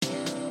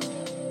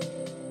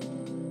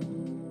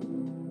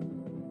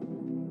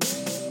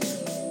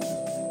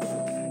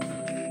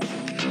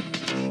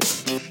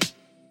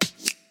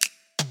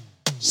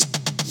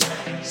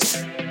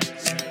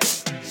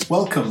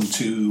Welcome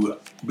to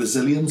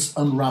Resilience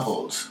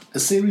Unravelled, a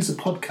series of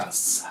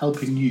podcasts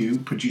helping you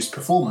produce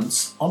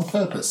performance on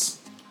purpose.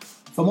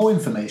 For more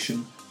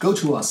information, go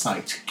to our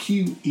site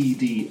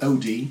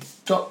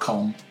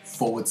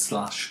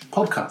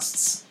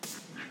qedod.com/podcasts.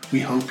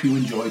 We hope you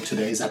enjoyed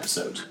today's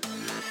episode.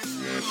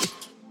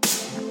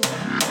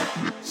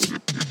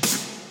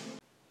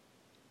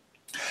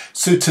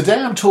 So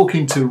today I'm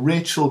talking to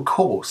Rachel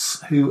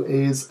Course, who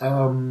is,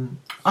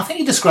 I think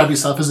you describe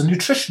yourself as a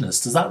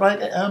nutritionist. Is that right,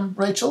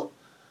 Rachel?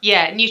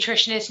 Yeah,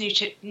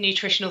 nutritionist,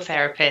 nutritional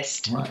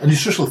therapist. Right, a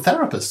nutritional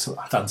therapist.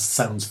 That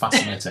sounds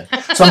fascinating.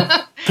 So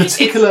I'm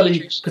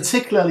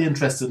particularly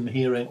interested in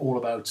hearing all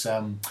about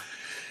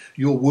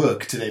your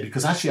work today,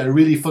 because actually I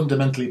really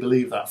fundamentally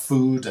believe that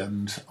food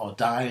and our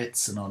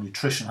diets and our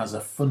nutrition has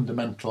a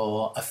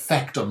fundamental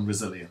effect on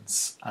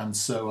resilience. And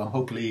so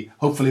hopefully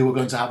we're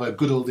going to have a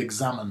good old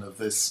examine of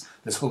this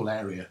whole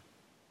area.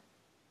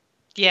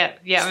 Yeah,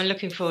 I'm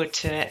looking forward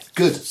to it.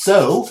 Good.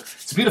 So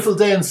it's a beautiful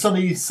day in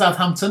sunny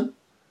Southampton.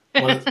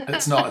 Well,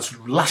 it's not. It's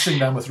lashing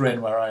down with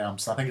rain where I am,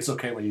 so I think it's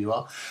okay where you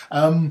are.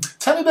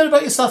 Tell me a bit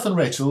about yourself and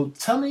Rachel.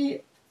 Tell me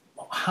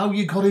how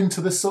you got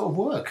into this sort of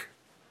work.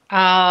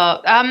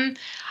 I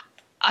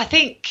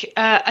think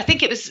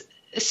it was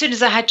as soon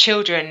as I had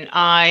children,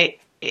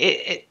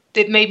 it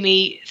made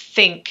me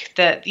think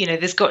that,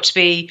 there's got to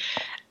be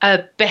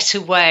a better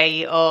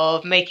way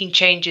of making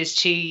changes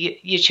to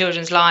your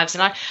children's lives.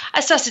 And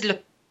I started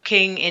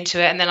looking into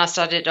it, and then I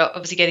started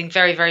obviously getting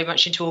very, very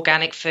much into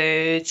organic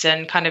foods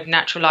and kind of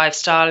natural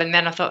lifestyle. And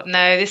then I thought,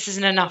 no, this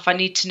isn't enough. I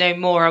need to know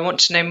more. I want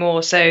to know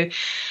more. So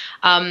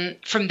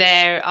from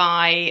there,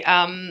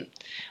 I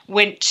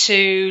went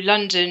to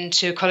London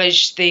to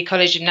the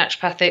College of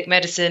Naturopathic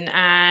Medicine,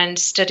 and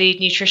studied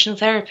nutritional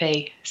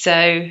therapy. So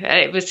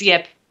it was,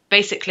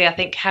 basically, I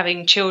think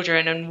having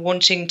children and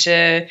wanting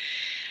to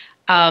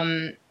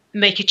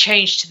make a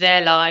change to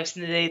their lives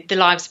and the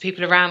lives of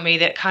people around me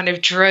that kind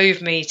of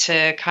drove me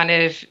to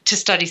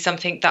study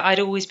something that I'd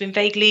always been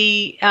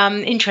vaguely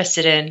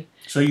interested in.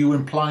 So you were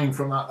implying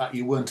from that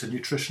you weren't a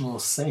nutritional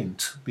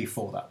saint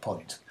before that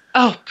point?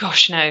 Oh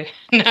gosh, no,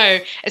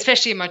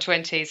 especially in my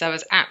 20s, I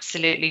was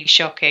absolutely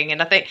shocking. And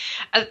I think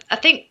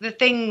the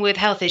thing with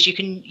health is you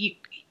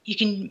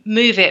can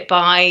move it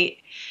by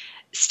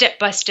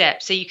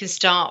step. So you can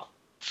start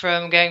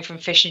from going from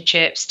fish and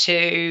chips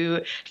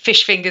to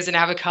fish fingers and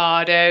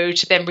avocado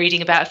to then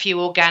reading about a few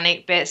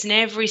organic bits, and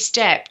every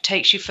step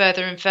takes you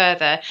further and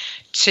further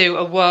to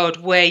a world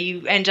where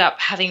you end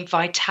up having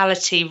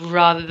vitality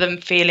rather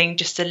than feeling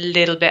just a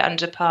little bit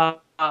under par.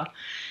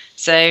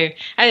 So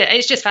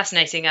it's just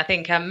fascinating. I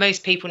think a lot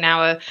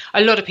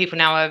of people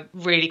now are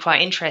really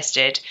quite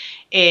interested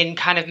in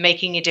kind of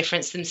making a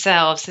difference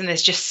themselves. And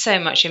there's just so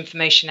much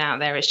information out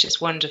there. It's just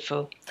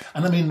wonderful.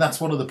 And I mean,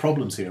 that's one of the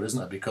problems here, isn't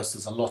it? Because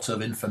there's a lot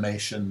of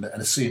information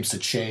and it seems to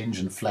change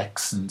and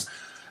flex. And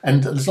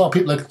there's a lot of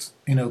people that,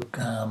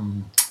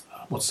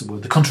 what's the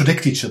word? They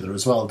contradict each other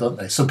as well, don't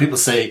they? Some people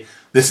say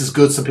this is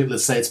good. Some people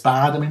say it's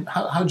bad. I mean,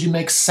 how do you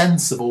make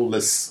sense of all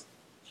this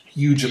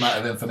huge amount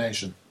of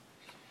information?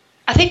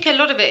 I think a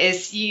lot of it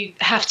is you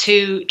have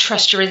to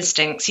trust your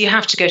instincts. You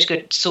have to go to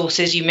good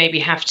sources. You maybe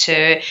have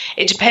to,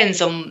 it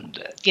depends on,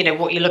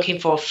 what you're looking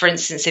for. For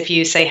instance, if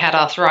you say had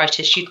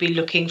arthritis, you'd be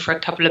looking for a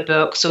couple of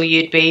books, or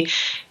you'd be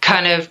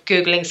kind of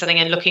Googling something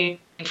and looking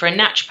for a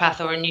naturopath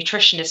or a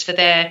nutritionist for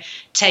their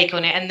take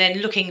on it, and then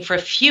looking for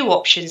a few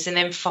options and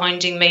then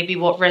finding maybe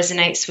what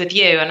resonates with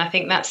you. And I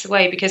think that's the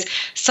way, because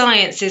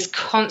science is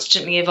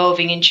constantly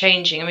evolving and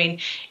changing. I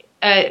mean,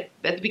 at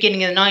the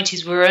beginning of the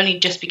 90s, we were only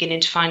just beginning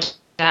to find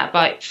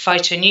about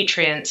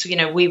phytonutrients.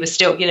 We were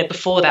still,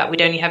 before that,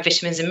 we'd only have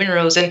vitamins and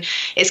minerals. And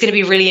it's going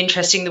to be really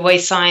interesting the way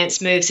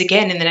science moves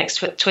again in the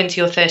next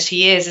 20 or 30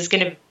 years. There's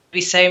going to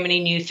be so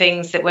many new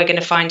things that we're going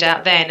to find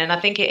out then. And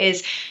I think it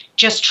is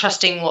just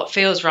trusting what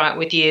feels right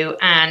with you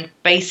and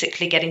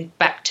basically getting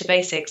back to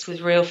basics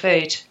with real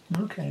food.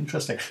 Okay,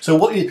 interesting. So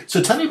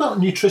tell me about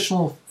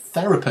nutritional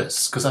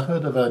therapists, because I've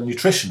heard of a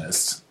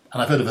nutritionist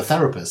and I've heard of a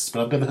therapist,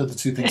 but I've never heard the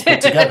two things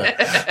put together.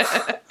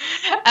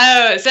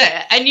 So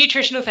a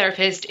nutritional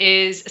therapist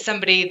is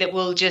somebody that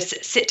will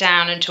just sit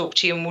down and talk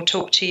to you, and will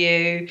talk to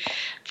you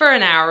for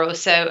an hour or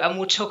so, and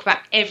we'll talk about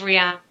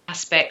every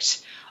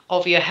aspect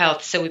of your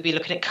health. So we'd be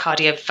looking at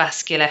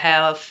cardiovascular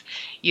health,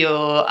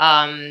 your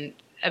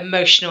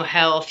emotional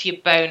health, your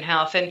bone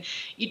health, and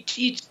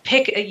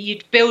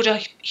you'd build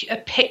a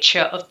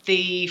picture of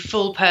the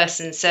full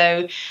person.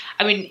 So,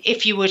 I mean,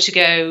 if you were to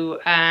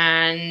go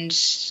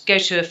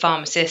to a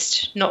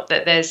pharmacist, not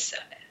that there's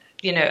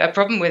a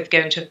problem with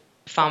going to a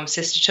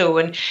pharmacist at all,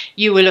 and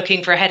you were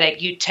looking for a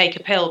headache, you'd take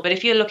a pill. But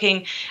if you're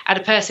looking at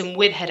a person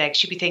with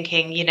headaches, you'd be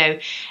thinking,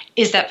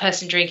 is that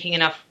person drinking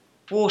enough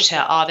water?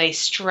 Are they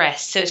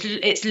stressed? So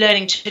it's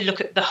learning to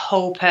look at the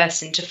whole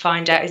person to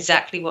find out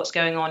exactly what's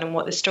going on and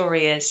what the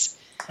story is.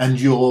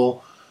 And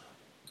you're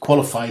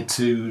qualified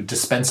to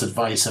dispense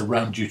advice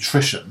around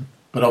nutrition.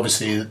 But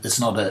obviously, it's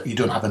not you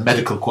don't have a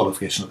medical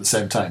qualification at the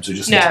same time, so you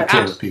just No, need to be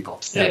clear with people.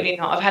 Absolutely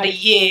not. I've had a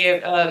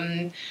year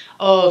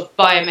of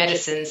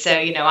biomedicine, so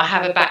I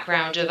have a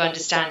background of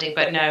understanding,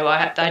 but no,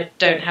 I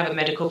don't have a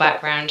medical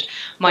background.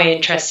 My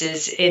interest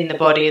is in the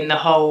body and the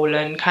whole,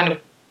 and kind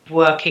of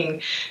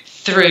working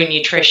through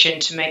nutrition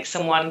to make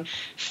someone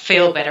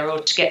feel better or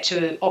to get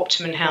to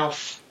optimum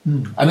health.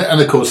 And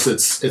of course,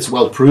 it's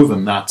well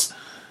proven that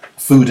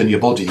food in your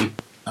body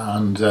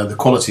and the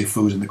quality of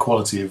food and the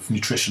quality of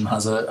nutrition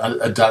has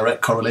a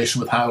direct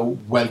correlation with how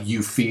well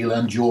you feel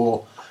and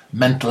your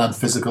mental and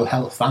physical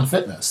health and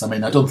fitness. I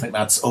mean, I don't think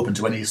that's open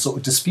to any sort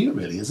of dispute,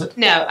 really, is it?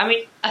 No, I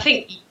mean, I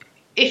think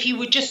if you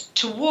were just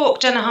to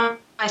walk down a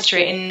high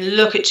street and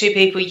look at two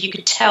people, you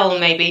could tell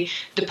maybe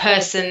the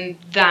person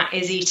that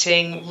is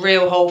eating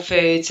real whole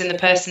foods and the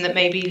person that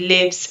maybe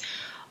lives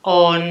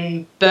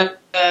on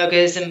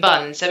burgers and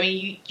buns. I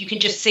mean, you can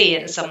just see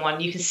it in someone.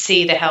 You can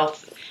see the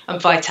health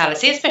and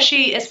vitality,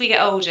 especially as we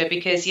get older,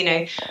 because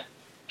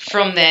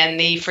from then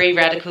the free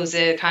radicals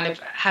are kind of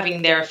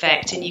having their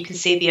effect, and you can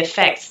see the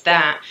effects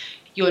that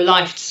your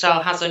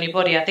lifestyle has on your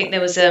body. I think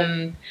there was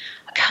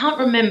I can't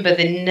remember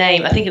the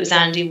name. I think it was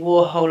Andy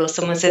Warhol or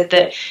someone said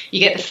that you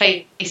get the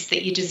face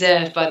that you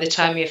deserve by the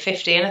time you're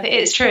 50, and I think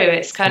it's true.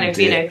 It's kind of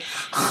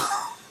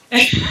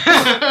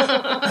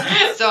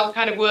so I'm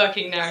kind of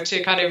working now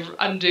to kind of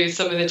undo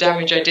some of the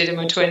damage I did in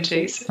my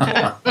 20s.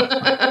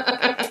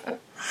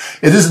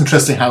 It is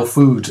interesting how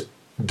food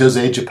does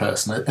age a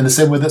person in the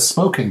same way that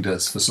smoking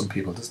does for some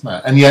people, doesn't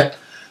it? And yet,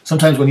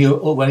 sometimes when you're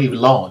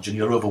large and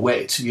you're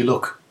overweight, you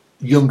look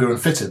younger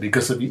and fitter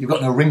because you've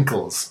got no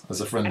wrinkles, as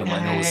a friend of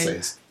mine always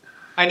says.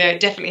 I know, it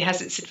definitely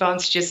has its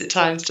advantages at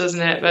times,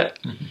 doesn't it? But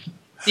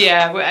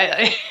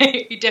yeah,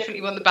 you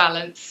definitely want the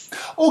balance.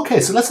 Okay,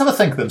 so let's have a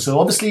think then. So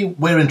obviously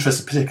we're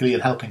interested particularly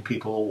in helping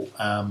people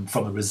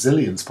from a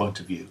resilience point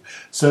of view.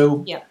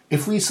 So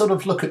if we sort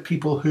of look at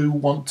people who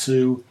want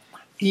to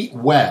eat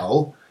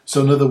well, so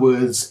in other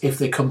words, if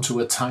they come to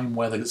a time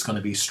where it's going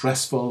to be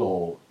stressful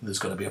or there's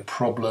going to be a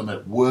problem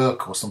at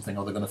work or something,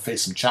 or they're going to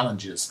face some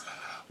challenges,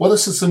 what are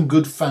some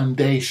good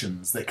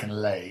foundations they can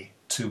lay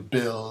to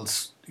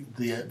build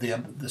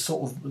the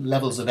sort of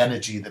levels of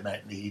energy they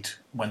might need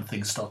when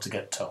things start to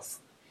get tough?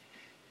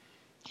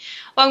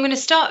 Well, I'm going to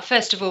start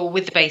first of all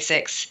with the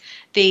basics,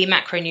 the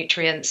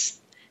macronutrients,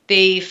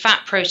 the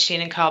fat,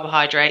 protein and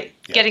carbohydrate.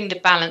 Yeah. Getting the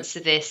balance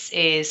of this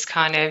is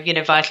kind of,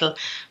 vital.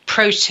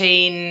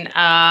 Protein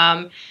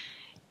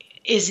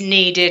is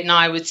needed, and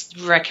I would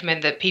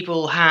recommend that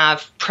people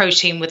have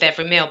protein with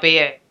every meal, be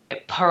it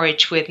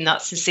porridge with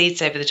nuts and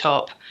seeds over the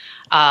top,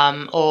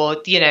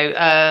 or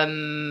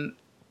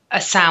a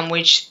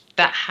sandwich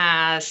that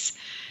has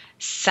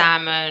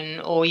salmon,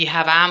 or you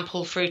have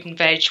ample fruit and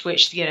veg,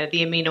 which the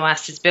amino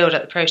acids build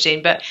up the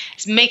protein. But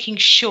it's making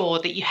sure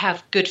that you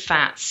have good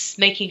fats,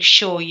 making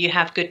sure you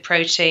have good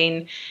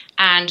protein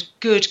and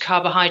good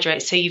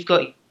carbohydrates. So you've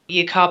got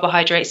your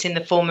carbohydrates in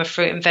the form of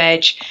fruit and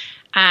veg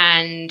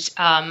and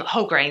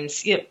whole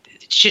grains,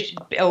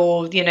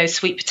 or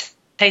sweet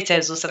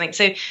potatoes or something.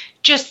 So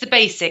just the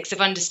basics of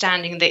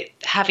understanding that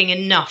having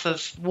enough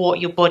of what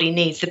your body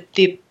needs,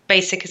 the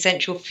basic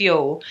essential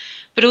fuel.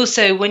 But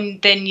also when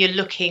then you're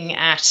looking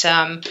at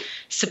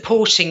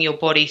supporting your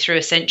body through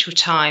essential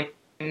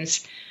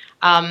times.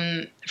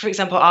 For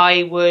example,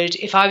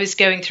 if I was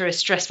going through a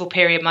stressful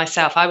period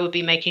myself, I would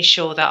be making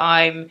sure that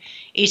I'm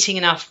eating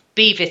enough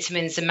B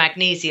vitamins and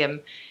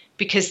magnesium,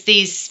 because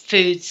these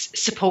foods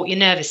support your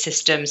nervous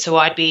system. So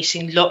I'd be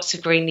eating lots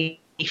of green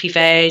leafy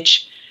veg,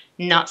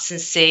 nuts and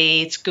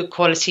seeds, good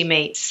quality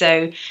meat.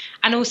 So,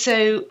 and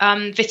also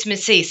vitamin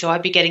C. So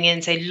I'd be getting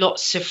in, say,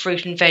 lots of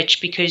fruit and veg,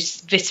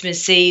 because vitamin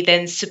C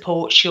then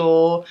supports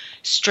your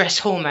stress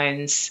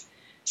hormones.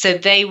 So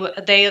they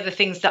are the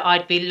things that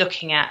I'd be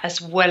looking at, as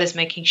well as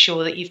making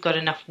sure that you've got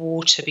enough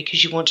water,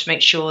 because you want to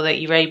make sure that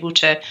you're able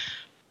to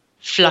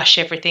flush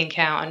everything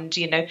out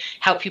and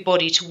help your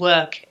body to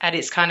work at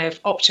its kind of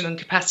optimum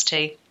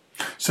capacity.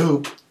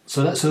 So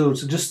to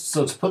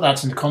put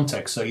that into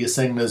context, so you're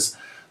saying there's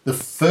the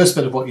first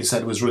bit of what you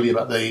said was really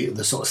about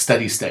the sort of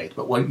steady state,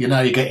 but when you're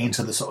getting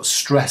into the sort of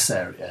stress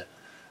area,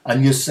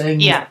 and you're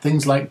saying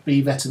things like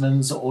B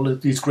vitamins, all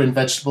of these green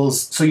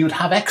vegetables, so you'd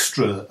have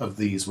extra of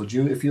these, would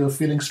you, if you were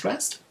feeling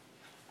stressed?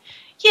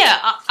 Yeah,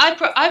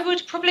 I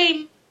would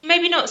probably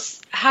maybe not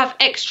have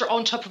extra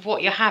on top of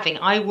what you're having.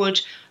 I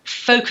would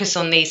focus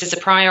on these as a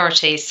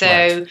priority. So,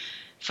 right.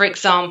 For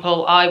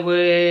example, I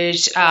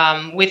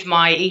would, with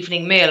my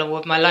evening meal or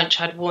with my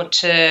lunch, I'd want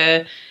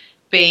to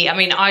be,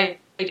 I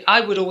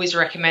would always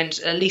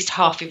recommend at least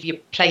half of your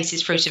plate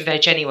is fruit and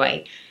veg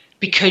anyway,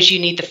 because you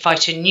need the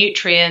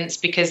phytonutrients,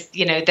 because,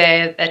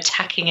 they're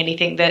attacking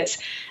anything that's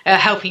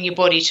helping your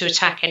body to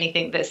attack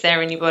anything that's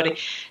there in your body.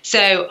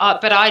 So,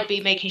 but I'd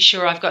be making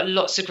sure I've got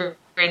lots of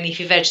green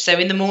leafy veg. So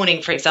in the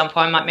morning, for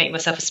example, I might make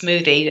myself a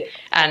smoothie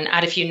and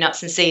add a few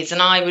nuts and seeds,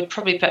 and I would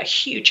probably put a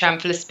huge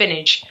handful of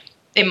spinach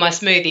in my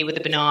smoothie with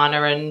a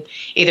banana and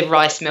either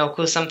rice milk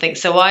or something.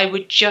 So I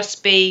would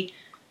just be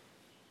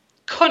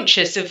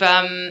conscious of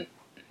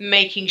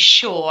making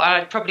sure,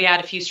 I'd probably add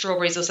a few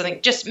strawberries or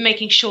something, just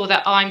making sure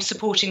that I'm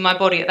supporting my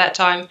body at that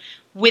time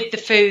with the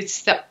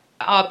foods that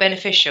are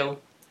beneficial.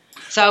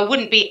 So I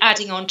wouldn't be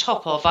adding on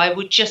top of, I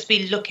would just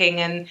be looking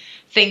and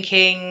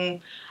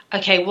thinking,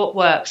 okay, what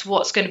works?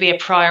 What's going to be a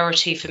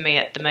priority for me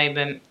at the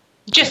moment?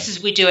 Just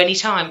as we do any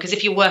time, because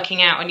if you're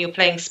working out and you're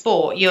playing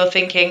sport, you're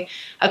thinking,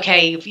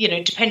 okay,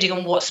 depending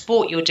on what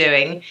sport you're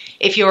doing,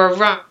 if you're a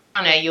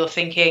runner, you're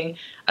thinking,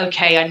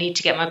 okay, I need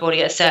to get my body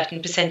at a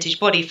certain percentage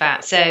body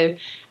fat. So,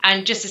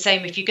 and just the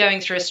same, if you're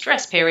going through a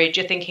stress period,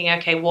 you're thinking,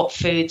 okay, what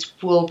foods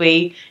will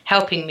be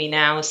helping me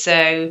now?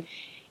 So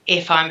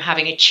if I'm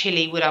having a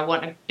chili, would I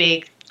want a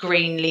big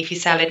green leafy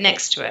salad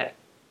next to it?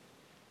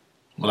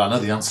 Well, I know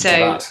the answer to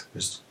that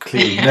is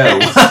clearly no.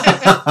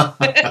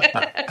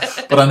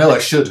 But I know I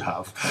should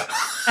have.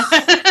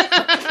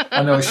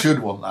 I know I should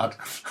want that.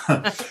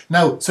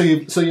 Now, so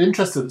you're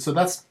interested. So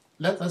let's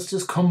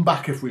just come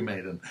back, if we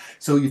may, then.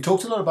 So you've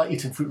talked a lot about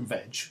eating fruit and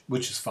veg,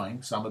 which is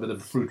fine. So I'm a bit of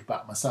a fruit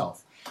bat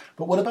myself.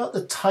 But what about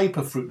the type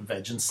of fruit and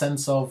veg and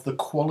sense of the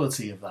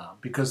quality of that?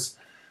 Because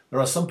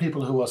there are some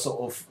people who are sort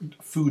of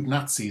food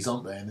Nazis,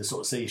 aren't they? And they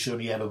sort of say you should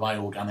only ever buy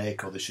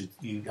organic, or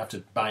you have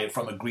to buy it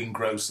from a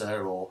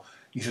greengrocer, or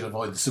you should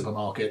avoid the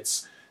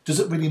supermarkets. Does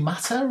it really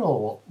matter,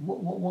 or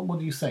what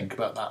do you think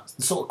about that?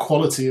 The sort of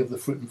quality of the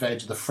fruit and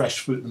veg, the fresh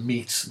fruit and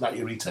meat that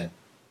you're eating?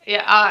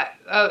 Yeah,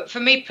 for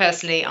me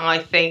personally, I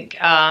think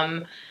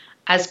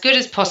as good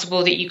as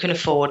possible that you can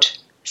afford.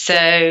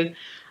 So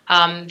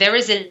there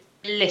is a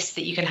list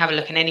that you can have a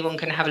look, and anyone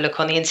can have a look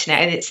on the internet,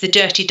 and it's the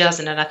Dirty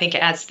Dozen, and I think it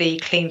adds the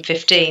Clean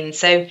 15.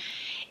 So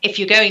if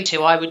you're going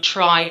to, I would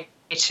try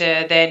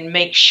to then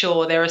make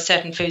sure there are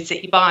certain foods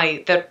that you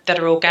buy that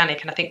are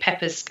organic, and I think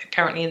pepper's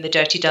currently in the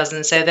Dirty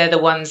Dozen, so they're the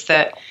ones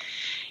that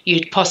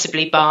you'd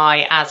possibly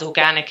buy as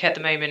organic at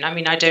the moment. I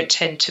mean, I don't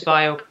tend to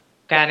buy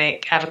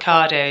organic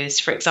avocados,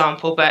 for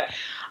example, but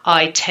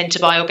I tend to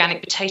buy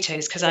organic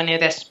potatoes because I know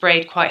they're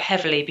sprayed quite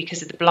heavily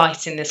because of the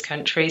blight in this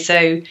country.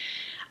 So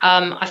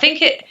I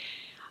think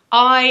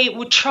I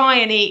would try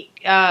and eat,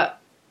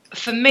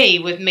 for me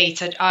with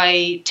meat,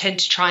 I tend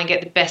to try and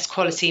get the best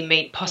quality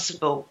meat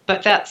possible,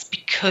 but that's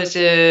because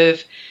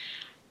of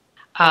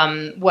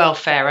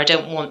welfare. I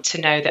don't want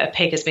to know that a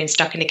pig has been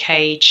stuck in a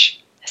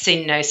cage,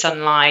 seen no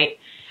sunlight,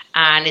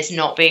 and is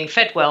not being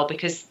fed well,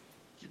 because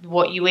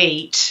what you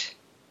eat,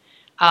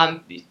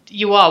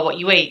 you are what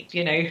you eat,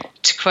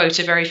 to quote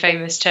a very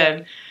famous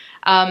term.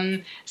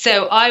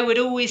 So I would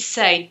always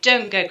say,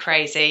 don't go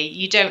crazy.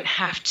 You don't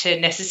have to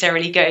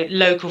necessarily go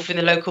local from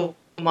the local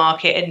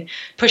market and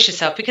push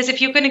yourself, because if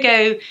you're going to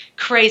go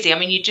crazy, I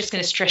mean, you're just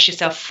going to stress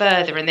yourself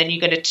further, and then you're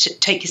going to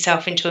take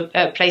yourself into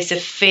a place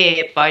of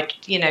fear by,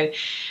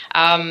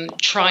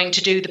 trying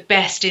to do the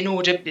best in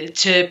order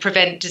to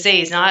prevent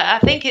disease. And I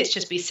think it's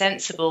just be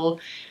sensible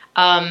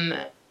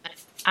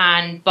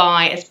and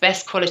buy as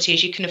best quality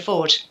as you can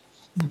afford.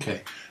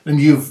 Okay. And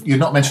you've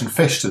not mentioned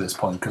fish to this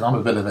point, because I'm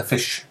a bit of a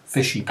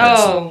fishy person.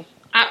 Oh,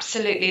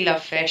 absolutely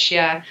love fish,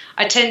 yeah.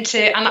 I tend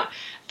to, and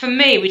for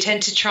me, we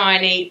tend to try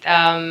and eat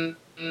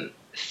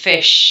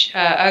fish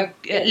at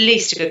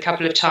least a good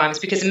couple of times,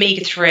 because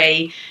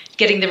omega-3,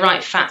 getting the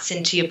right fats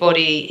into your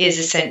body is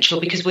essential,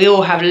 because we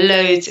all have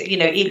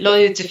eat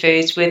loads of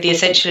foods with the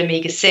essential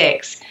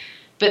omega-6,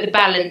 but the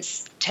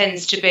balance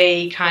tends to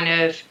be kind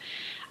of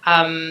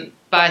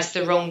biased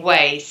the wrong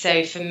way.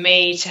 So for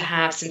me to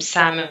have some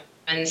salmon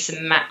and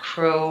some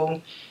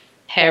mackerel,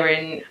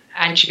 herring,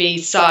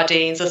 anchovies,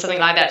 sardines, or something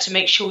like that, to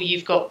make sure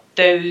you've got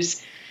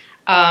those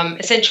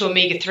essential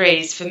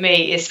omega-3s, for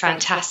me, is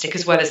fantastic,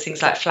 as well as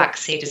things like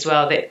flaxseed as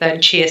well,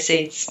 and chia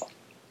seeds.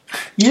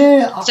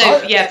 Yeah. So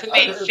for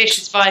me, fish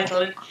is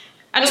vital,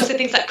 and also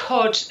things like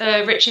cod,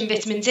 rich in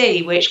vitamin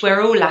D, which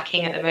we're all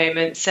lacking at the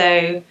moment.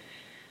 So,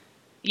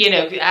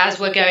 as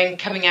we're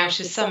coming out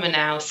of summer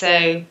now.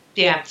 So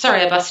yeah,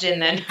 sorry I busted in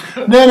then.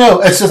 No,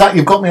 it's just that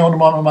you've got me on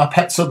one of my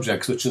pet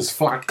subjects, which is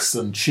flax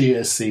and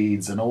chia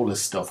seeds and all this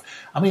stuff.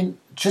 I mean,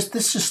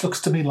 this just looks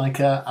to me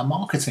like a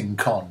marketing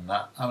con.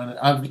 I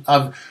mean,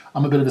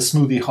 I'm a bit of a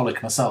smoothie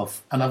holic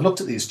myself, and I've looked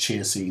at these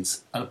chia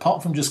seeds, and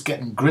apart from just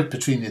getting grit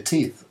between your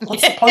teeth,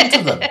 what's the point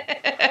of them?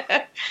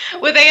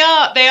 Well,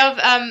 they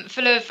are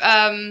full of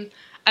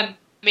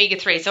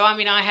omega-3. So, I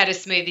mean, I had a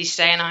smoothie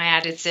today and I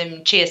added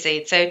some chia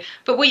seeds. So,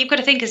 but what you've got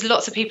to think is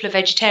lots of people are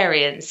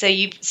vegetarians. So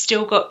you've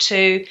still got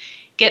to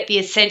get the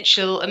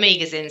essential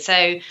omegas in. So,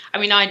 I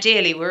mean,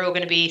 ideally, we're all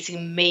going to be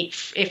eating meat,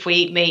 if we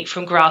eat meat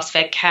from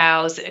grass-fed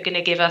cows, that are going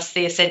to give us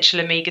the essential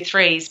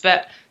omega-3s.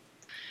 But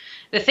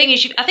the thing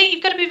is, I think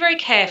you've got to be very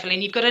careful,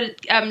 and you've got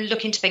to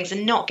look into things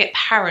and not get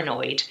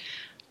paranoid.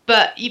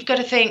 But you've got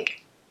to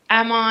think,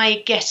 am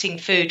I getting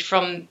food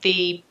from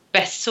the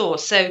best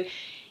source? So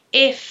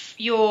if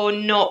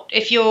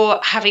you're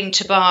having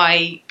to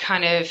buy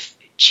kind of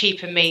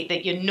cheaper meat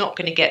that you're not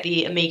going to get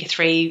the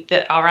omega-3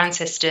 that our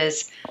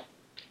ancestors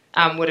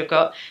would have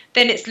got,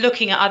 then it's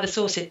looking at other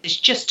sources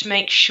just to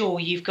make sure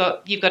you've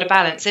got a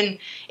balance. And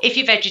if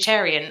you're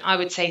vegetarian, I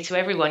would say to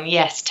everyone,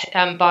 yes,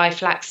 buy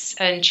flax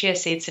and chia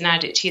seeds and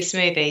add it to your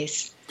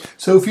smoothies.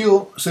 So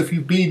if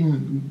you've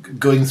been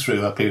going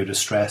through a period of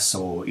stress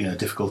or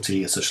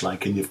difficulty or such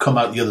like, and you've come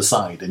out the other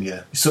side, and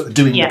you're sort of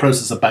doing the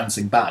process of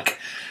bouncing back,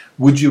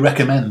 would you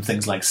recommend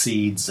things like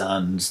seeds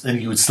and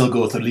you would still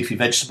go with the leafy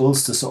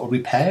vegetables to sort of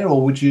repair,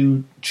 or would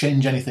you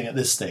change anything at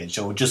this stage,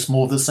 or just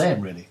more of the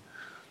same, really?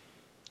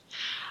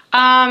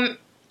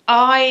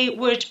 I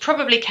would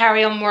probably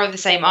carry on more of the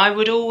same. I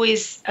would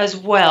always, as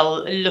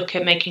well, look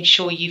at making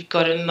sure you've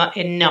got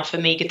enough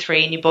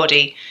omega-3 in your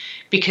body,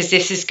 because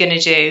this is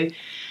going to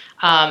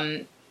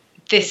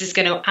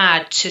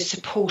add to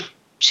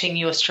supporting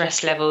your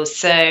stress levels.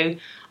 So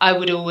I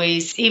would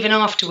always, even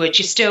afterwards,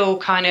 you still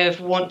kind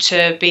of want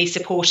to be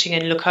supporting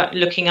and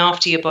looking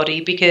after your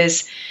body,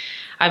 because,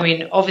 I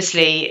mean,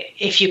 obviously,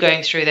 if you're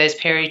going through those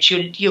periods,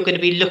 you're going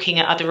to be looking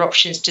at other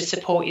options to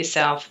support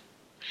yourself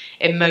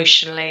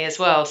emotionally as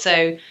well.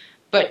 So,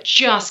 but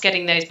just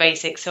getting those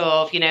basics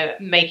of,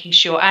 making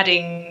sure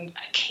adding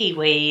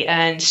kiwi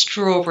and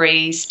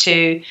strawberries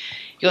to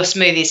your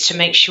smoothies to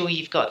make sure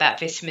you've got that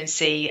vitamin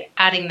C,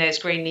 adding those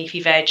green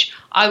leafy veg,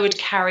 I would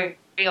carry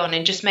on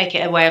and just make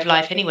it a way of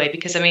life anyway,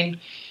 because, I mean,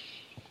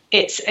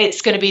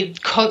 it's going to be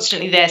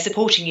constantly there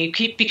supporting you,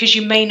 because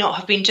you may not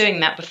have been doing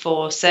that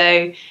before.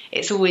 So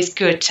it's always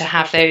good to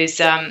have those,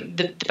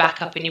 the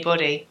backup in your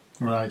body.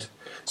 Right.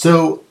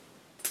 So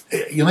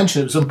you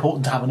mentioned it was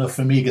important to have enough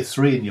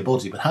omega-3 in your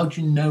body, but how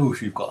do you know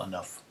if you've got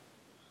enough?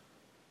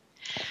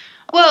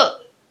 Well,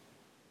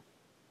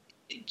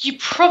 you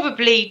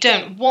probably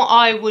don't. What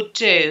I would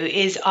do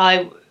is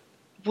I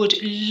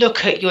would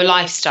look at your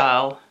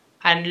lifestyle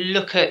and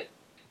look at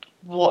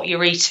what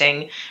you're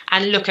eating,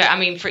 and look at, I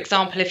mean, for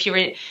example,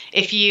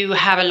 if you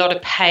have a lot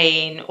of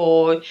pain,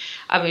 or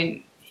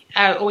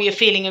or you're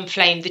feeling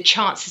inflamed, the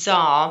chances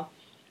are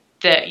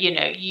that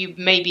you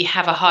maybe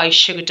have a high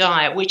sugar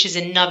diet, which is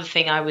another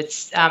thing I would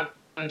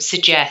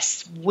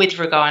suggest with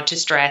regard to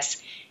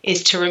stress,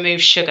 is to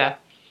remove sugar,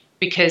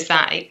 because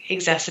that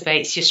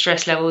exacerbates your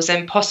stress levels,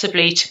 and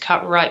possibly to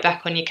cut right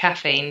back on your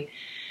caffeine.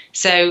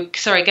 So,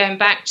 sorry, going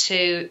back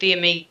to the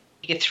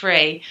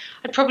omega-3,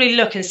 I'd probably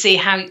look and see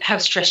how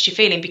stressed you're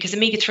feeling, because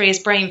omega-3 is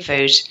brain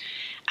food,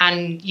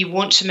 and you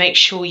want to make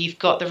sure you've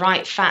got the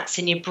right fats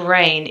in your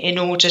brain in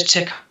order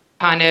to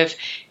kind of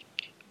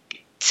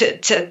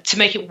to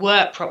make it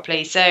work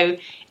properly. So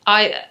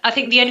I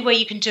think the only way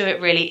you can do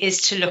it really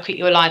is to look at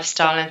your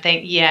lifestyle and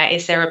think,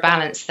 is there a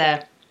balance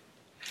there?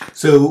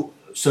 So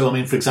I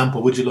mean, for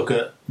example, would you look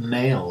at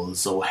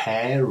nails or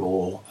hair,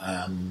 or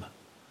I'm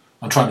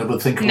trying to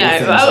think of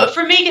things.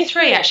 For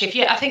omega-3,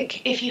 actually, I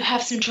think if you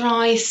have some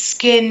dry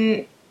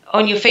skin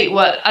on your feet,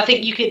 well, I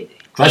think you could.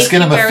 Dry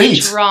skin on my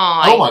feet.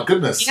 Dry, oh my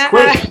goodness!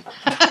 Quick!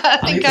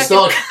 I need to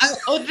start.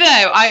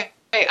 Although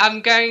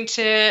I'm going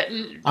to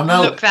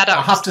look that up.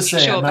 I have to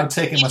say, I'm now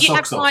taking my socks off. If you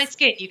have dry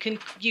skin,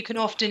 you can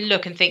often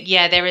look and think,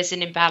 there is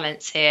an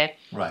imbalance here.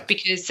 Right.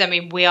 Because, I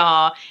mean,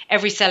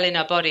 every cell in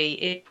our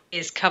body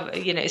is covered,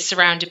 is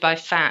surrounded by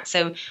fat.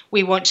 So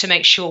we want to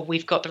make sure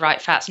we've got the right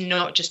fats,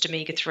 not just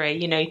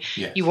omega-3.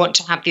 Yes. You want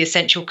to have the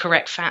essential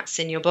correct fats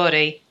in your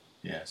body.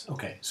 Yes.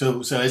 Okay. So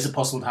is it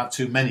possible to have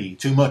too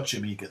much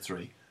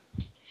omega-3?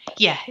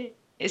 Yeah,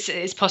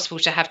 it's possible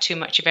to have too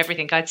much of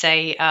everything. I'd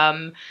say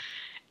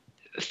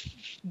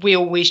we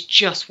always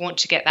just want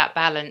to get that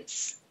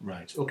balance.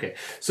 Right. Okay.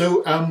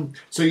 So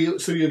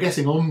you're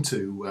getting on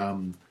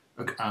to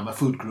a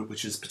food group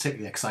which is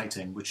particularly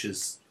exciting, which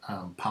is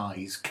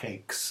pies,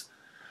 cakes,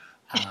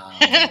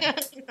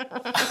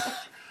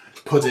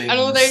 puddings, and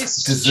all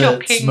those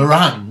desserts, shocking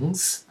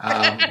meringues.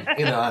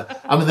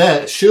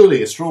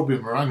 Surely a strawberry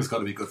meringue's got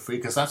to be good for you,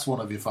 because that's one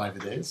of your 5 a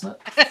day, isn't it?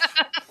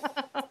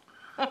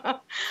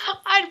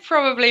 I'd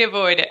probably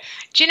avoid it.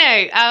 Do you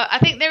know? I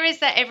think there is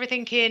that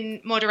everything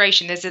in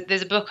moderation. There's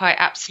a book I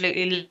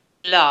absolutely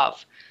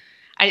love,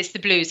 and it's The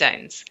Blue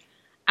Zones.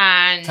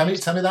 And tell me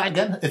that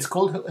again. It's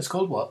called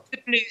what? The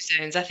Blue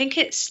Zones. I think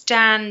it's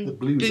Dan. The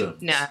Blue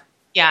Zones. No,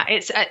 yeah,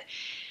 it's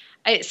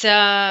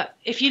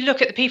if you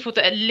look at the people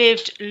that have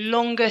lived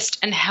longest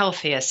and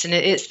healthiest, and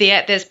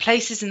there's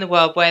places in the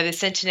world where the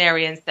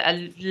centenarians that are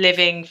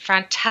living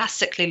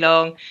fantastically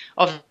long,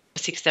 obviously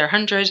because they're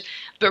 100,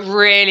 but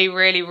really,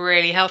 really,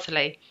 really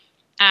healthily.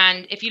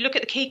 And if you look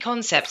at the key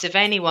concepts of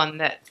anyone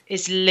that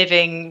is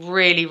living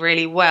really,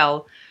 really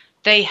well,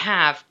 they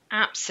have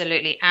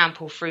absolutely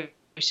ample fruit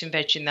and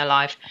veg in their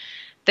life.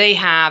 They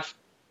have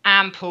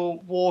ample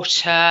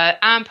water,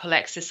 ample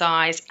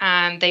exercise,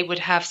 and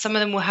some of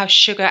them will have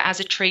sugar as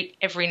a treat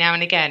every now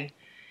and again.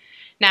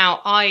 Now,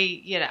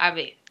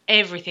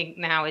 everything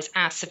now is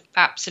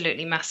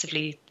absolutely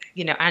massively,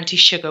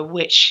 anti-sugar,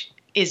 which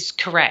is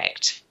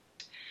correct.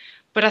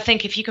 But I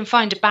think if you can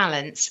find a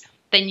balance,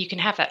 then you can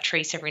have that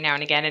treat every now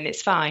and again, and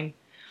it's fine.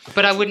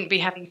 But I wouldn't be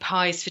having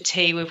pies for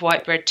tea with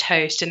white bread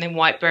toast and then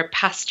white bread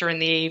pasta in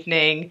the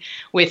evening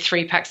with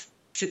 3 packs,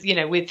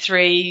 with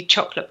 3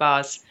 chocolate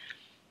bars,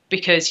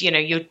 because,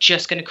 you're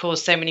just going to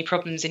cause so many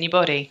problems in your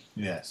body.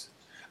 Yes.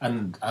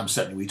 And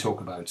certainly we talk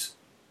about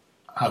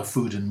how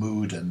food and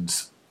mood and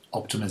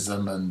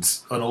optimism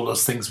and all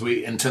those things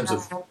in terms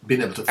of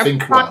being able to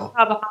think well.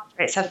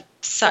 Carbohydrates have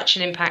such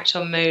an impact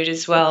on mood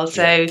as well.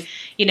 So,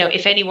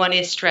 if anyone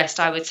is stressed,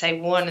 I would say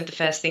one of the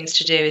first things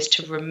to do is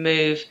to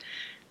remove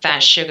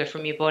that sugar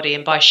from your body.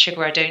 And by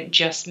sugar, I don't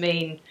just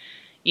mean,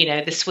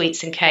 the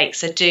sweets and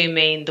cakes. I do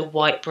mean the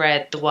white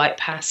bread, the white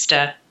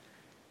pasta.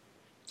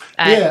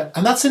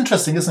 And that's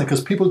interesting, isn't it?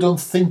 Because people don't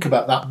think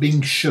about that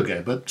being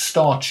sugar, but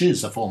starch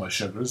is a form of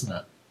sugar, isn't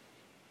it?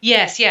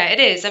 Yes, yeah, it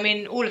is. I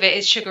mean, all of it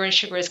is sugar, and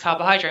sugar is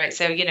carbohydrate.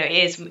 So, it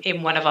is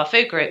in one of our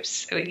food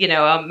groups,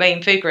 our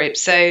main food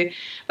groups. So,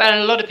 but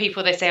a lot of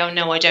people, they say, oh,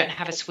 no, I don't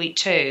have a sweet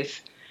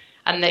tooth.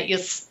 And that you'll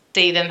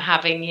see them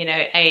having,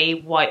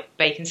 a white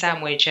bacon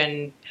sandwich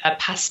and a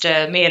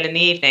pasta meal in the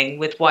evening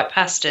with white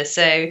pasta.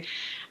 So,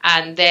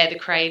 and they're the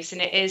craves,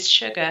 and it is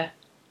sugar.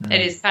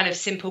 It is kind of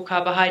simple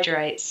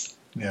carbohydrates.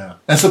 Yeah.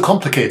 And so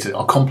complicated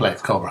or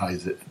complex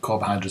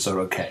carbohydrates are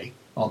okay,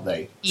 aren't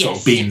they? Yes. Sort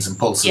of beans and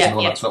pulses and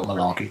all that sort of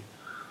malarkey.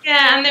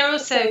 Yeah, and they're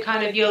also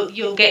kind of,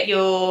 you'll get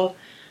your,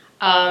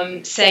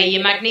 say,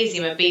 your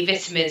magnesium and B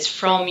vitamins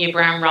from your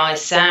brown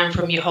rice and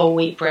from your whole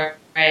wheat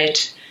bread.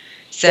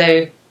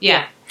 So,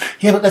 yeah.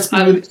 Yeah, but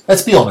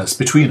let's be honest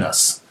between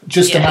us.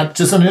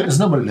 There's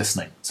nobody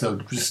listening, so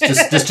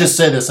just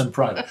say this in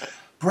private.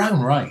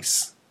 Brown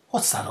rice,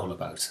 what's that all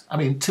about? I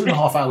mean,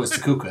 2.5 hours to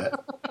cook it,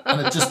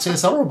 and it just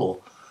tastes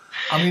horrible.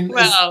 I mean,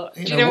 well,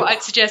 do you know what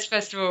I'd suggest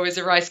first of all is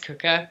a rice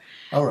cooker.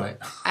 All right.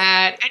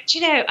 And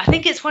I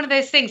think it's one of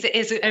those things that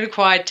is an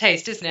acquired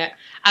taste, isn't it?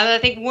 And I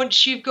think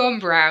once you've gone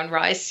brown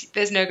rice,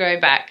 there's no going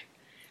back.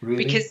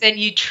 Really? Because then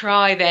you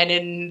try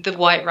and the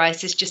white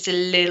rice is just a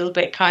little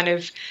bit kind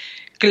of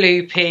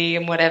gloopy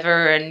and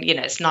whatever, and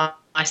it's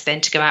nice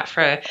then to go out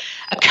for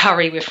a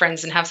curry with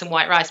friends and have some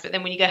white rice. But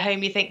then when you go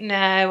home, you think,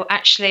 no,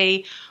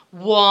 actually,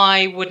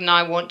 why wouldn't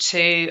I want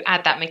to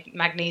add that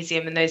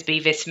magnesium and those B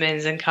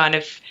vitamins and kind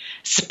of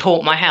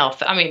support my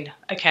health? I mean,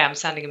 okay, I'm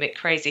sounding a bit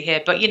crazy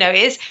here, but it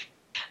is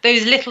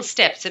those little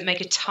steps that make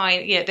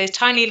those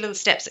tiny little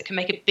steps that can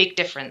make a big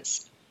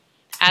difference.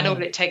 And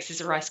all it takes is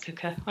a rice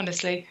cooker,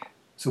 honestly.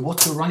 So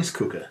what's a rice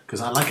cooker?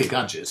 Because I like a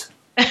gadget.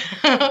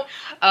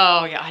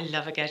 Oh yeah, I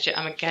love a gadget.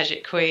 I'm a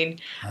gadget queen.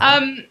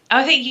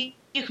 I think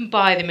you can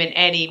buy them in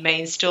any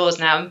main stores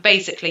now, and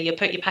basically you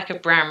put your pack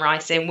of brown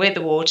rice in with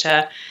the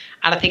water,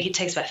 and I think it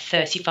takes about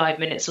 35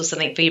 minutes or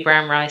something for your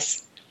brown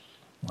rice.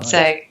 Right.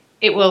 So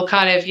it will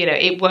kind of,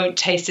 it won't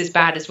taste as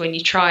bad as when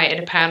you try it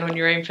in a pan on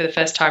your own for the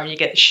first time and you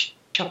get the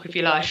shock of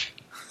your life.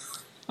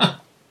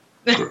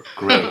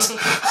 Great.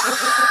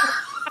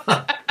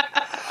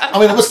 I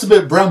mean, I must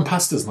admit, brown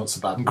pasta's not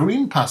so bad, and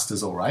green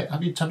pasta's all right.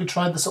 Have you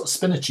tried the sort of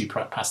spinachy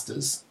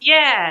pastas?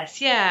 Yes,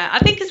 yeah. I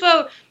think as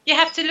well, you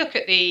have to look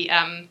at the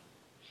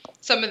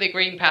some of the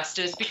green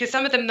pastas, because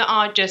some of them that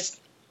are just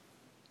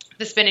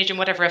the spinach and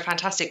whatever are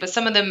fantastic, but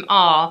some of them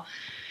are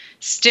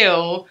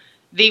still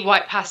the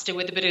white pasta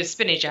with a bit of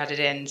spinach added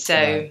in.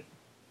 So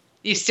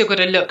you still got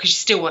to look, because you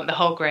still want the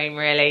whole grain,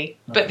 really.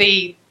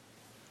 Okay.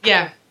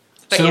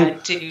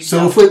 But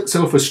so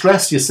if we're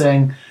stressed, you're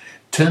saying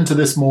turn to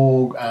this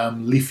more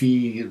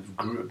leafy,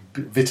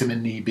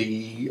 vitamin E,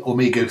 B,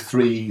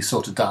 omega-3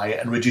 sort of diet,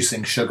 and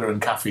reducing sugar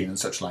and caffeine and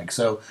such like.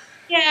 So,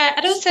 yeah,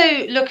 I'd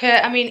also look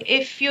at, I mean,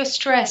 if you're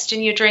stressed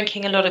and you're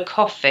drinking a lot of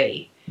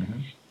coffee,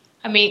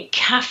 I mean,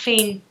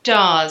 caffeine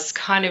does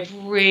kind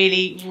of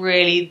really,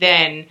 really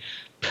then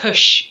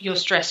push your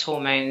stress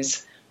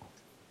hormones.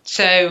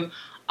 So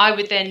I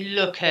would then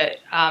look at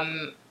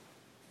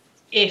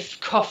if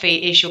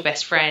coffee is your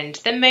best friend,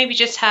 then maybe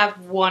just have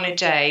one a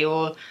day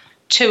or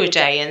 2 a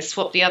day and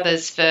swap the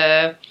others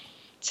for,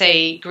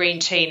 say, green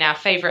tea. Now,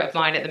 favourite of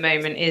mine at the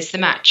moment is the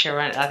matcha.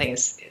 I think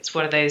it's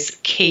one of those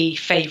key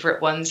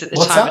favourite ones at the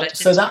time.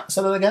 What's that?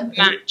 Say that again.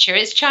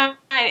 Matcha.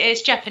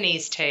 It's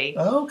Japanese tea.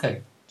 Oh,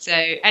 okay. So,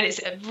 and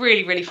it's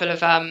really, really full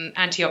of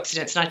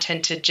antioxidants, and I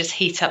tend to just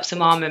heat up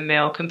some almond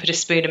milk and put a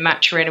spoon of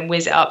matcha in and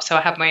whiz it up, so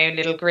I have my own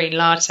little green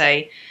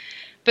latte.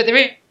 But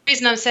the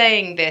reason I'm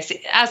saying this,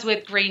 as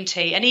with green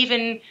tea and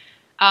even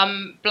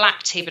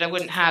black tea, but I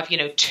wouldn't have,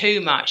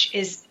 too much,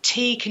 is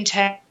tea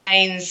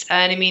contains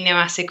an amino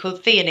acid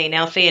called theanine,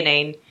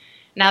 L-theanine.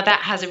 Now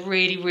that has a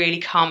really, really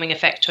calming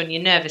effect on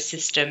your nervous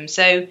system.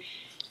 So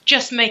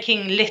just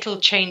making little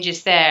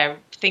changes there,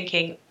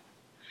 thinking,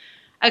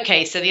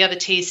 okay, so the other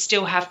teas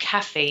still have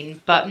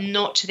caffeine, but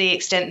not to the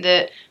extent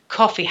that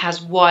coffee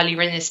has while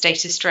you're in a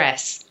state of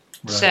stress.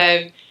 Right.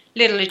 So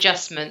little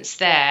adjustments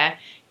there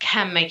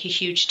can make a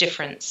huge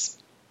difference.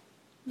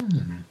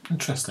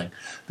 Interesting.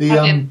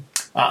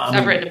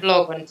 I've written a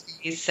blog on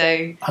teas, so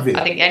I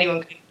think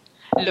anyone can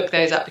look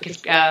those up, because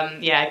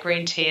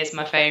green tea is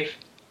my fave.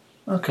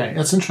 Okay,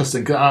 that's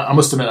interesting. I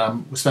must admit, I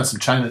spent some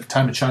time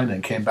in China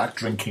and came back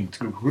drinking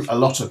a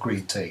lot of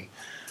green tea,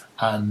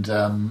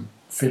 and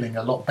feeling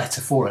a lot better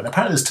for it. And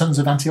apparently there's tons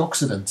of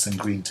antioxidants in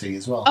green tea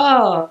as well.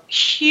 Oh,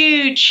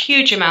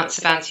 huge amounts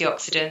of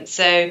antioxidants.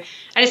 So, and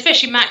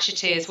especially matcha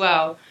tea as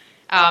well,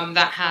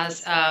 that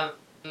has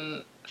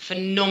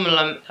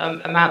phenomenal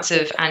amounts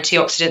of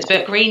antioxidants.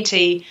 But green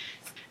tea,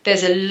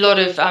 there's a lot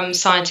of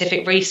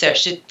scientific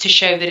research to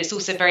show that it's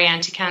also very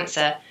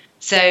anti-cancer.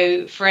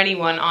 So for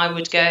anyone, I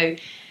would go.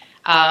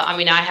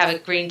 I have a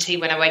green tea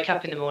when I wake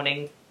up in the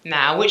morning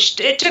now, which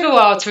it took a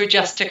while to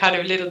adjust to kind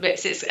of little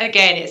bits. It's a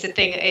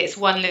thing. It's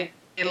one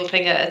little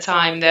thing at a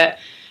time that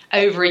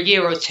over a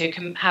year or two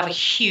can have a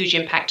huge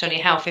impact on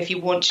your health if you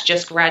want to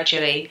just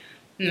gradually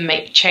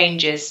make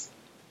changes.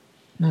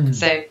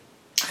 So.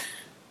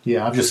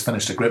 Yeah, I've just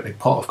finished a great big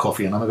pot of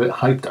coffee, and I'm a bit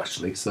hyped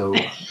actually. So,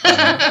 and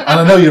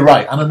I know you're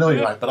right,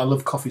 but I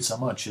love coffee so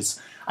much.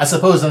 I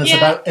suppose, and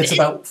it's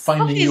about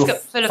finding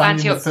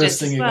the first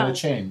thing you're going to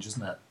change,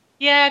 isn't it?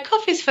 Yeah,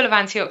 coffee's full of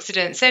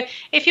antioxidants. So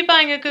if you're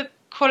buying a good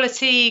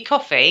quality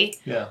coffee,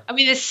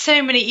 there's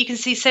so many. You can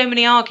see so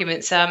many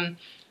arguments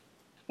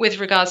with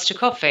regards to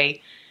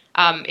coffee.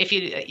 If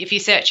you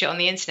search it on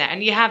the internet,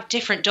 and you have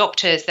different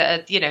doctors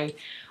that are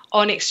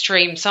on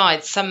extreme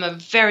sides. Some are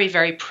very,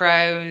 very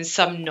pro, and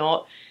some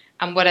not.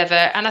 And whatever,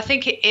 and I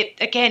think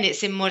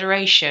it's in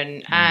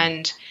moderation.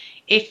 And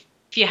if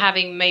you're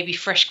having maybe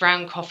fresh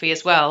ground coffee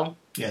as well,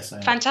 yes,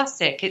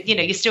 fantastic.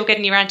 You're still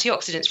getting your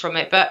antioxidants from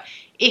it. But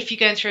if you're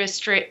going through a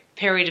strict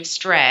period of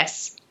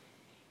stress,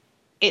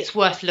 it's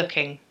worth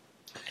looking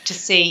to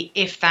see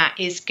if that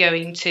is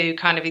going to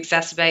kind of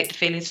exacerbate the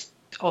feelings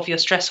of your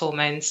stress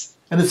hormones.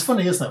 And it's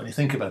funny, isn't it, when you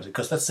think about it?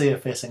 Because let's say you're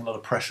facing a lot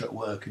of pressure at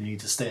work and you need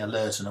to stay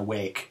alert and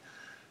awake.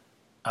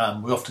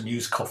 We often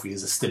use coffee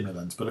as a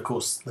stimulant, but of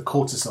course the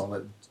cortisol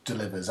it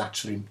delivers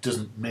actually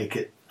doesn't make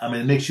it.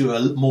 It makes you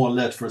more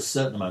alert for a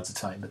certain amount of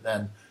time, but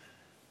then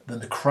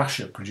the crash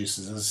it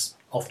produces is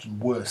often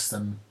worse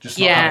than just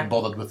not having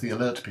bothered with the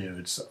alert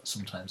periods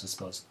sometimes, I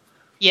suppose.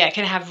 Yeah, it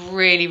can have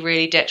really,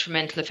 really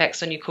detrimental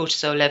effects on your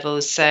cortisol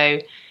levels. So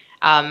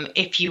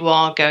if you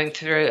are going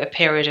through a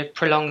period of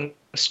prolonged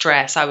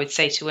stress, I would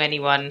say to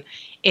anyone,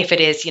 if it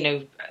is,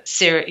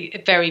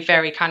 very,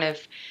 very kind of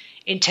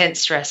intense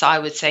stress, I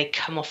would say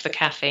come off the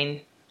caffeine,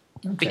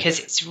 because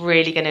it's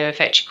really going to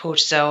affect your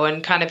cortisol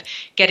and kind of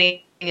getting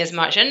as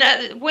much.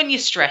 And when you're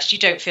stressed, you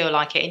don't feel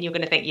like it, and you're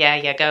going to think,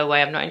 go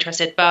away, I'm not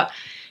interested. But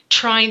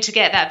trying to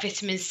get that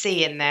vitamin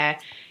C in there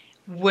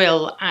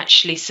will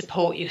actually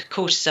support your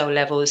cortisol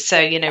levels. So,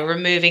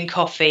 removing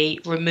coffee,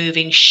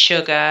 removing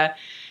sugar,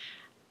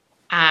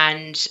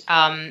 and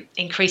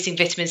increasing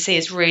vitamin C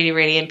is really,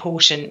 really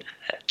important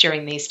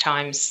during these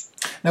times.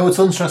 Now, it's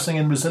interesting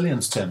in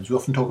resilience terms. We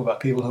often talk about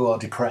people who are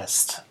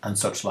depressed and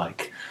such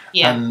like.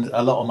 Yeah. And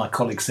a lot of my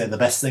colleagues say the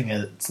best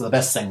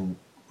thing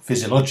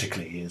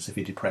physiologically is, if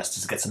you're depressed,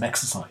 is to get some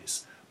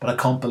exercise. But I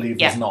can't believe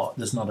there's not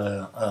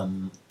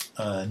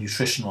a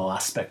nutritional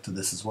aspect to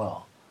this as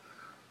well.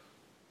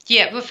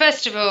 Yeah, well,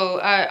 first of all,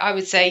 I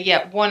would say,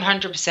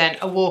 100%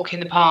 a walk in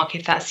the park,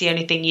 if that's the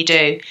only thing you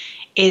do,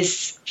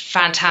 is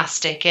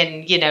fantastic.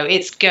 And,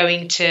 it's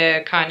going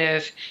to kind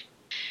of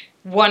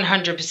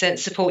 100%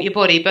 support your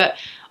body. But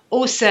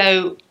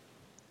also,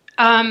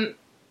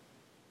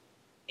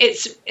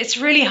 it's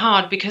really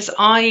hard, because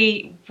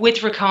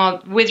with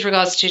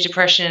regards to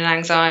depression and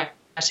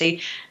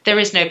anxiety, there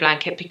is no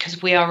blanket,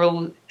 because we are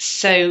all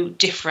so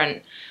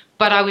different.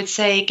 But I would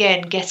say,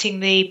 again, getting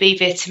the B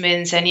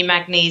vitamins, any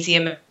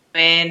magnesium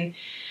in,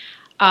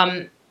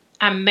 and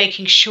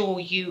making sure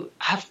you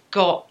have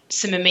got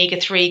some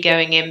omega-3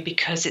 going in,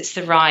 because it's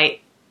the right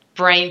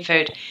brain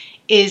food,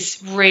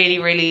 is really,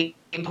 really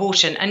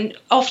important. And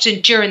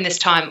often during this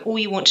time, all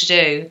you want to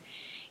do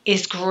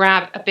is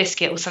grab a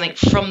biscuit or something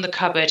from the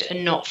cupboard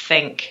and not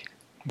think.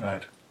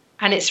 Right.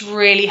 And it's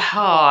really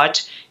hard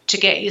to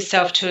get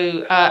yourself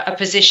to a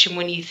position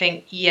when you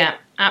think,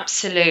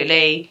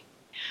 absolutely,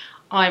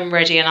 I'm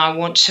ready and I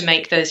want to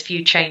make those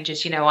few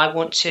changes. I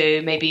want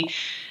to maybe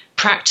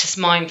practice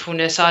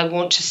mindfulness. I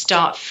want to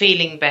start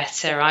feeling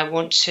better. I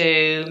want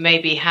to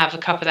maybe have a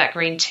cup of that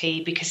green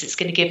tea, because it's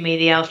going to give me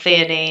the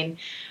L-theanine,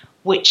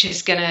 which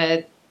is going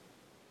to,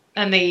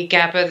 and the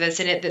GABA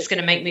that's in it, that's going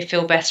to make me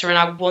feel better. And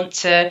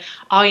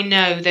I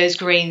know those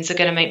greens are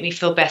going to make me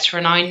feel better.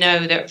 And I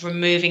know that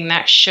removing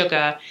that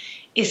sugar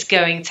is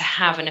going to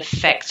have an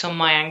effect on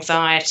my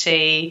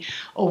anxiety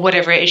or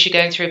whatever it is you're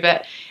going through.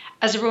 But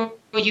as a rule,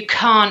 you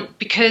can't,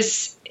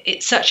 because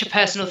it's such a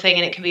personal thing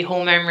and it can be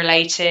hormone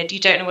related. You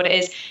don't know what it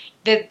is.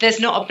 There's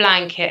not a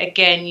blanket.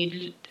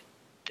 Again,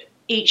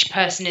 each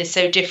person is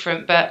so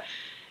different, but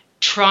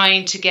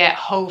trying to get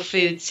whole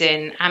foods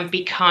in and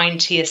be kind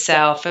to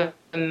yourself, and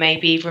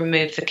maybe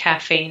remove the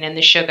caffeine and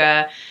the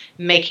sugar,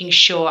 making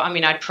sure,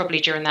 I'd probably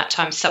during that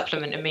time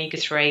supplement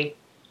omega-3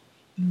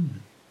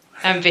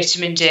 and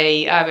vitamin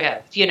D,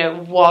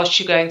 whilst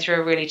you're going through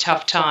a really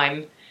tough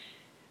time.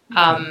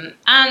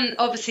 And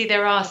obviously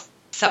there are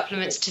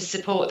supplements to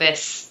support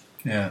this.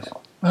 Yeah,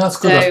 well, that's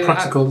good. That's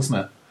practical, isn't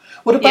it?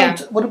 What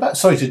about?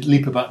 Sorry to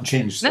leap about and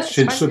change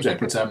subject,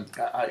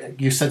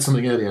 but you said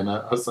something earlier, and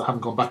I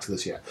haven't gone back to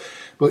this yet.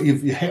 But you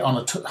hit on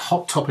a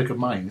hot topic of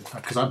mine,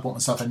 because I bought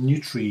myself a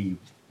Nutri.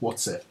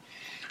 What's it?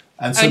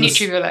 And so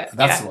Nutri-Roulette.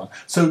 That's the one.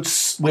 So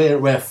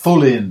we're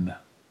full in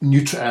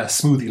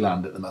Smoothie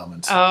Land at the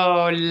moment.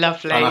 Oh,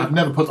 lovely. And I've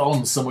never put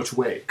on so much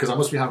weight because I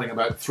must be having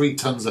about 3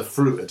 tons of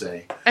fruit a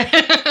day.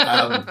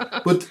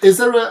 But is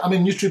there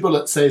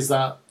NutriBullet says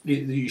that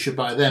you should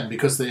buy them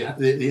because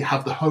they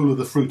have the whole of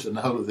the fruit and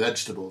the whole of the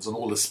vegetables and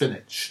all the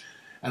spinach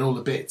and all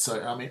the bits.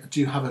 So, I mean, do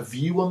you have a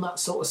view on that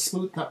sort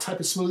of that type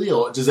of smoothie,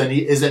 or is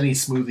any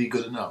smoothie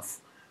good enough?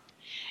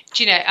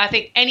 Do you know, I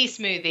think any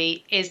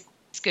smoothie is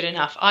good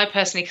enough. I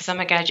personally, because I'm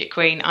a gadget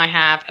queen, I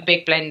have a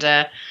big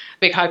blender,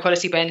 big high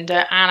quality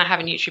blender, and I have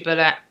a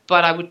NutriBullet.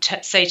 But I would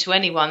say to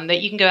anyone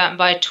that you can go out and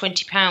buy a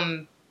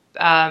 £20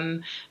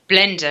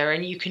 blender,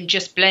 and you can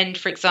just blend.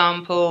 For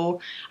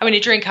example, a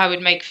drink I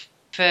would make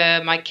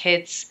for my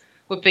kids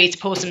would be to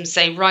pour some,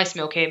 say, rice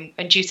milk in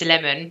and juice a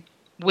lemon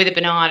with a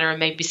banana and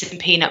maybe some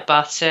peanut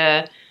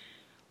butter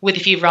with a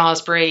few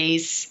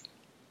raspberries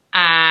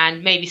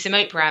and maybe some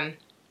oat bran,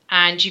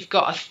 and you've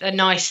got a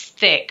nice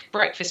thick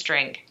breakfast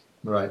drink.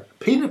 Right,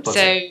 peanut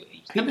butter.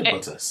 Peanut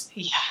butter.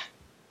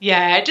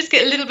 Yeah. Just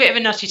get a little bit of a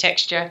nutty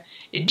texture.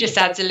 It just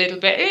adds a little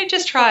bit.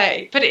 Just try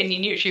it. Put it in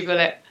your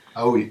NutriBullet.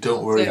 Oh,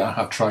 don't worry, I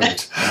have tried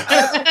it.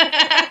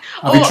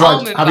 Have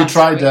you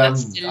tried?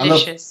 That's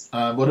delicious.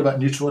 What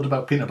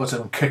about peanut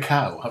butter and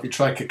cacao? Have you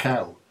tried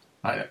cacao?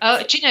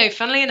 Do you know?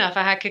 Funnily enough,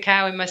 I had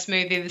cacao in my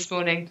smoothie this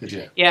morning. Did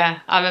you? Yeah,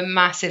 I'm a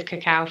massive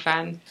cacao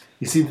fan.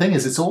 You see, the thing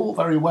is, it's all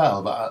very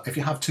well, but if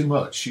you have too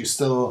much, you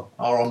still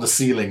are on the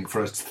ceiling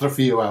for a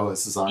few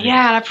hours.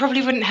 Yeah, and I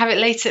probably wouldn't have it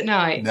late at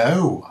night.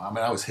 No,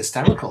 I was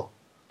hysterical.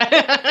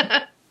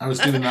 I was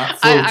doing that.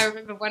 I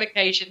remember one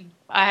occasion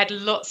I had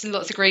lots and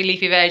lots of green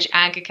leafy veg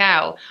and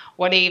cacao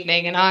one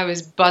evening, and I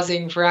was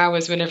buzzing for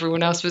hours when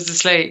everyone else was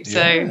asleep.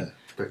 So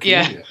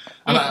yeah.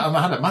 And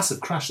I had a massive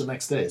crash the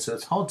next day, so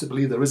it's hard to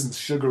believe there isn't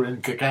sugar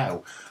in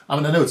cacao. I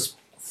know it's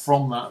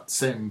from that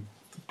same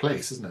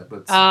place, isn't it?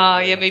 But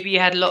yeah, maybe you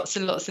had lots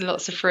and lots and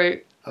lots of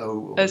fruit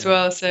as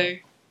well. So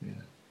yeah,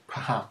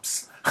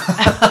 perhaps.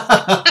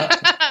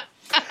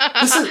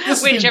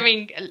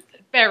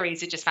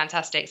 Berries are just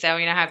fantastic. So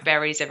I have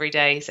berries every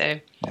day. So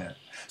yeah.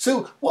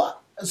 So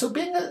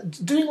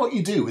doing what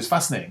you do is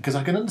fascinating because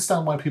I can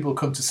understand why people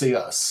come to see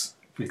us.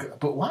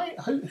 But why?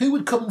 Who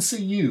would come and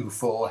see you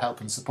for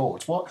help and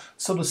support? What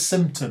sort of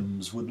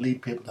symptoms would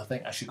lead people to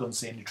think I should go and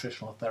see a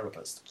nutritional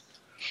therapist?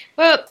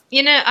 Well,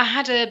 I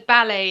had a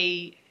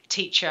ballet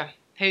teacher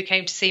who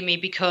came to see me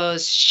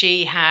because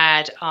she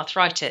had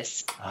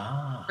arthritis,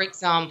 for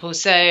example.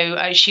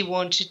 So she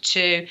wanted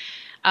to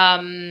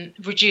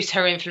reduce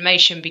her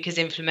inflammation because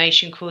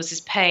inflammation causes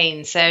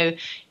pain. So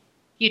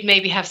you'd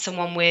maybe have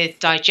someone with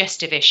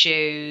digestive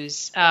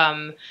issues,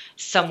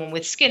 someone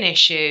with skin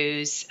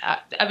issues.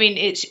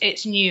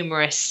 It's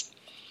numerous.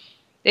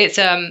 It's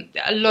a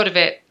lot of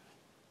it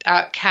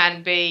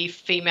can be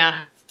female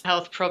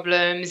health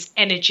problems,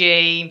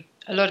 energy.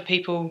 A lot of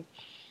people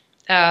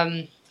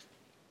are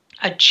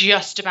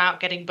just about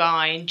getting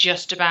by and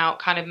just about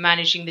kind of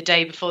managing the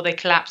day before they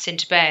collapse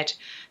into bed.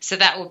 So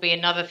that will be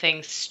another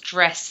thing.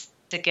 Stress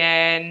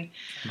again.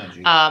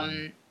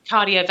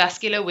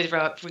 Cardiovascular with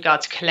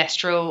regard to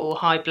cholesterol or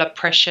high blood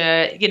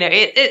pressure.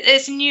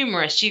 It's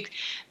numerous.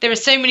 There are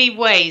so many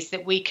ways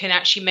that we can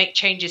actually make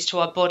changes to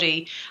our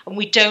body, and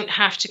we don't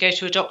have to go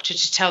to a doctor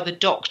to tell the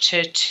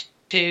doctor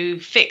to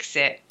fix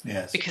it.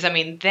 Yes. Because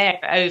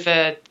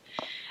they're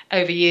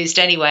overused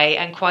anyway,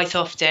 and quite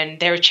often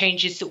there are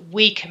changes that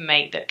we can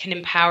make that can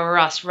empower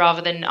us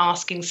rather than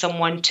asking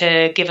someone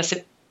to give us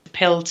a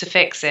pill to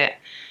fix it.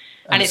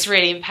 And it's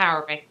really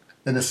empowering.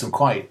 Then there's some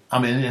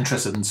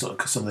interested in sort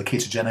of some of the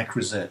ketogenic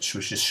research,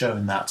 which is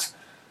showing that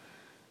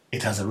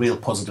it has a real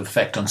positive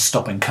effect on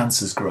stopping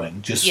cancers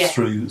growing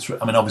through.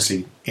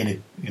 Obviously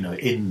in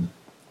an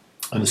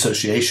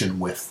association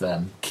with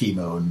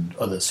chemo and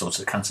other sorts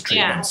of cancer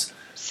treatments.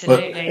 Yeah,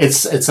 absolutely. But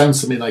it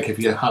sounds to me like if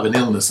you have an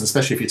illness, and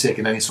especially if you're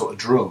taking any sort of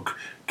drug,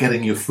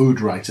 getting your food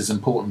right is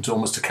important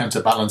almost to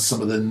counterbalance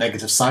some of the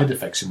negative side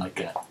effects you might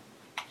get.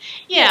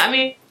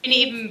 Yeah,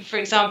 even for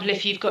example,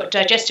 if you've got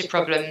digestive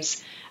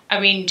problems,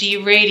 do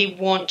you really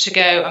want to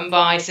go and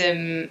buy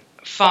some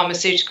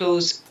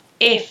pharmaceuticals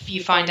if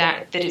you find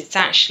out that it's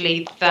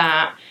actually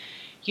that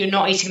you're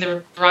not eating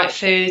the right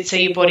food, so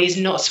your body's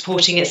not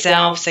supporting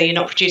itself, so you're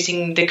not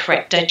producing the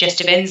correct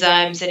digestive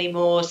enzymes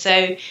anymore?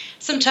 So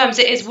sometimes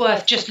it is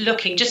worth just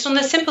looking just on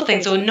the simple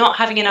things, or not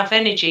having enough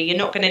energy. You're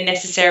not going to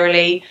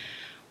necessarily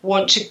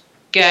want to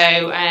go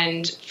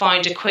and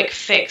find a quick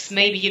fix.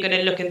 Maybe you're going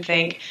to look and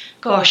think,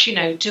 gosh,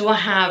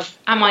 am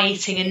I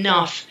eating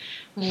enough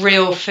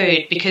real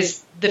food?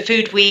 Because the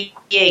food we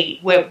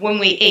eat, when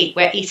we eat,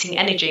 we're eating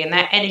energy, and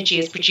that energy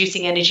is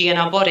producing energy in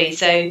our body.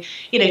 So,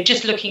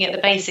 just looking at the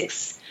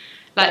basics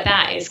like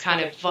that is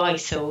kind of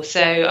vital.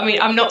 So,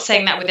 I'm not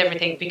saying that with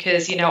everything,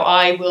 because,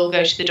 I will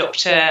go to the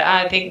doctor,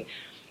 I think,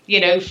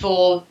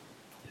 for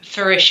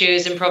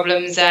issues and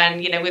problems and,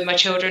 with my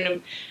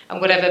children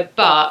and whatever.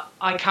 But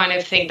I kind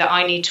of think that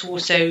I need to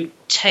also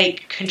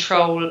take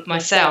control of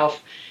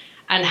myself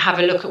and have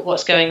a look at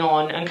what's going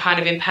on and kind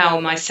of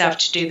empower myself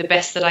to do the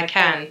best that I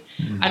can.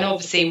 And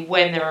obviously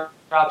when there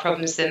are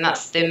problems, then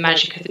that's the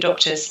magic of the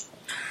doctors.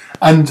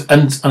 And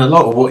a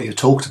lot of what you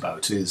talked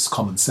about is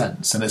common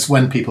sense, and it's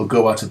when people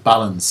go out of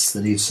balance,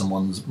 they need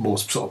someone's more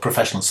sort of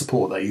professional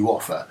support that you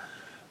offer.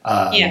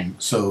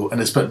 So,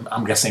 and it's, but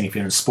I'm guessing if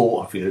you're in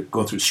sport, or if you're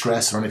going through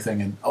stress or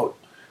anything, and or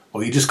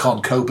you just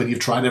can't cope and you've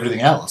tried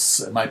everything else,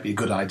 it might be a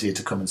good idea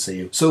to come and see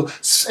you. So,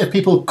 if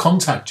people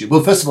contact you,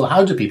 well, first of all,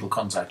 how do people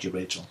contact you,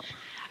 Rachel?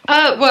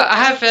 Well,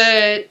 I have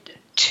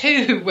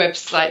 2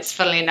 websites,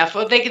 funnily enough.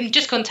 Or they can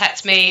just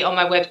contact me on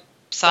my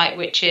website,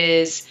 which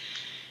is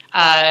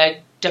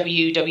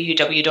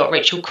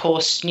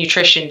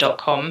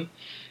www.rachelcoursenutrition.com.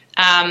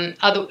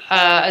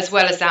 As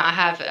well as that, I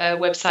have a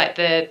website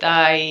that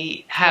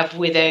I have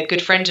with a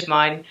good friend of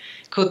mine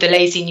called The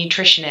Lazy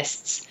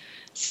Nutritionists.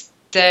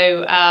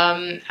 So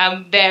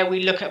there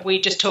we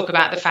just talk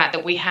about the fact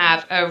that we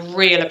have a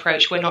real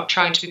approach. We're not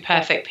trying to be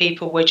perfect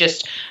people. We're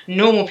just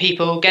normal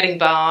people getting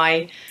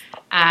by.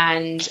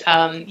 And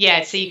so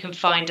you can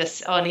find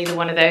us on either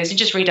one of those and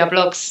just read our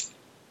blogs.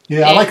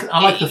 Yeah, I like the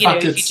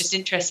fact if you're just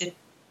interested.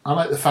 I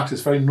like the fact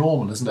it's very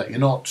normal, isn't it? You're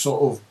not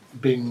sort of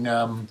being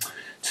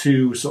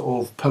too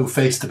sort of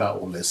po-faced about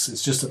all this.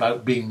 It's just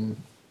about being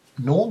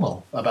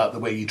normal about the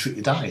way you treat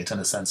your diet, in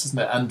a sense, isn't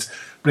it? And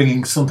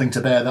bringing something to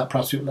bear that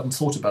perhaps people haven't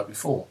thought about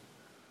before.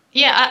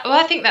 Yeah,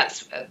 I think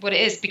that's what it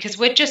is, because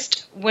we're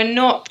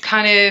not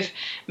kind of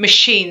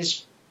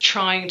machines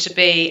trying to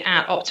be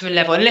at optimal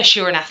level, unless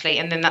you're an athlete,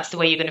 and then that's the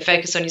way you're going to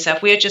focus on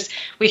yourself. We're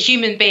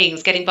human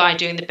beings getting by,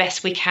 doing the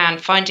best we can,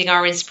 finding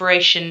our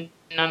inspiration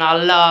and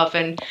our love,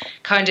 and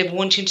kind of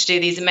wanting to do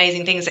these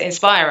amazing things that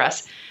inspire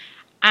us.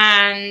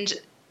 And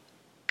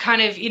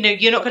kind of,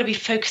 you're not going to be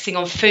focusing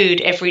on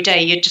food every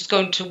day. You're just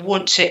going to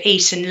want to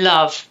eat and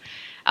love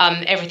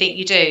everything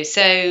you do.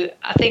 So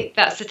I think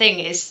that's the thing,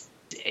 is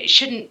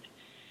food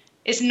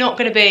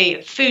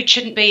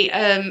shouldn't be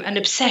an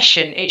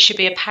obsession. It should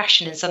be a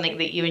passion and something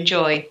that you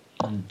enjoy.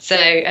 So,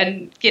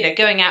 and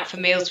going out for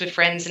meals with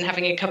friends and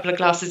having a couple of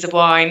glasses of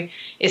wine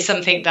is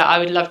something that I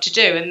would love to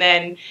do. And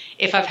then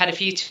if I've had a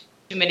few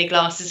too many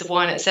glasses of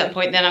wine at a certain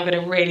point, then I'm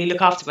going to really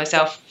look after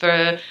myself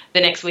for the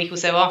next week or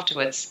so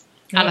afterwards.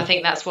 And I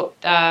think that's what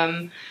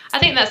I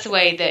think that's the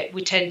way that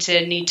we tend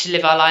to need to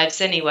live our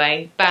lives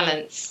anyway.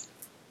 Balance.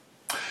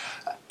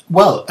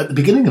 Well, at the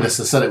beginning of this,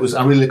 I said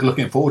I'm really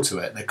looking forward to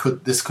it, and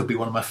this could be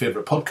one of my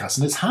favourite podcasts,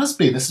 and this has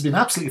been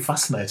absolutely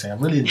fascinating.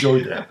 I've really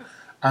enjoyed it,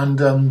 and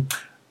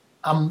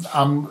I'm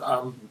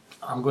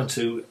going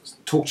to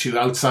talk to you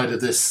outside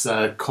of this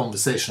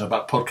conversation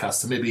about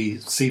podcasts, and maybe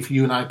see if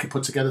you and I could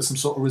put together some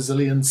sort of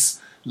resilience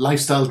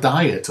lifestyle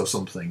diet or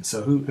something.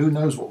 So who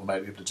knows what we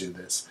might be able to do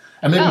this.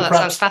 And maybe that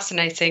sounds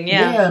fascinating,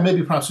 yeah. Yeah,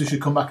 maybe perhaps we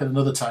should come back at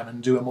another time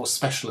and do a more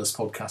specialist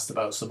podcast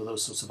about some of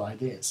those sorts of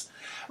ideas.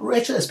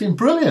 Rachel, it's been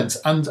brilliant,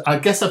 and I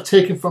guess I've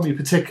taken from you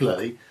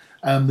particularly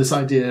this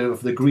idea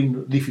of the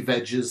green leafy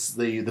veggies,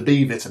 the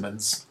B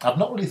vitamins. I've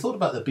not really thought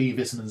about the B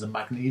vitamins and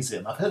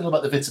magnesium. I've heard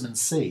about the vitamin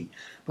C,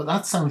 but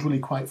that sounds really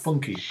quite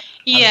funky.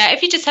 Yeah,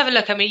 if you just have a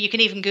look, I mean, you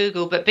can even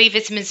Google, but B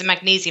vitamins and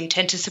magnesium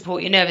tend to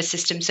support your nervous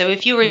system. So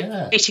if you're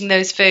eating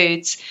those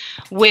foods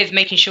with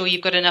making sure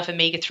you've got enough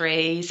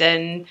omega-3s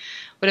and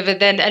whatever,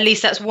 then at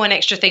least that's one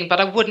extra thing.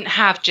 But I wouldn't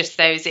have just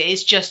those. It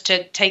is just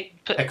to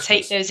take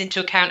those into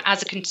account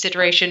as a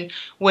consideration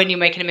when you're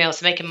making a meal.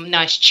 So make a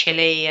nice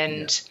chili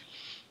and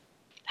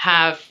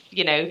have,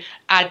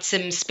 add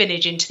some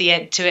spinach to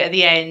it at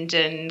the end,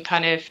 and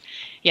kind of,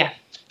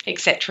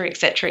 etc.,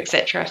 etc.,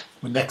 etc.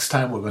 Well, next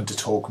time we're going to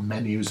talk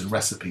menus and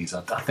recipes.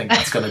 I think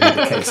that's going to be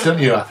the case, don't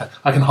you?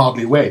 I can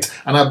hardly wait.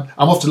 And I'm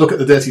off to look at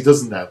the Dirty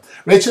Dozen now.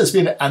 Rachel, it's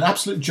been an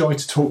absolute joy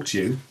to talk to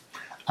you,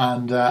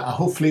 and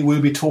hopefully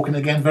we'll be talking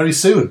again very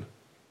soon.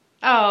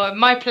 Oh,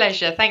 my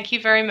pleasure. Thank you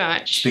very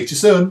much. Speak to you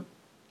soon.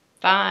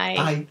 Bye.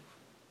 Bye.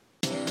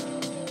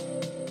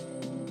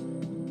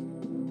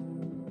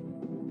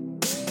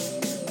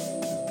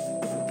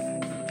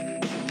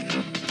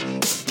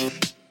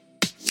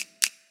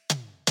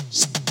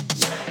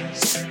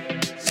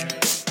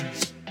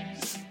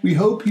 We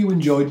hope you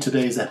enjoyed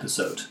today's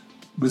episode.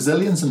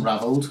 Resilience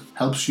Unravelled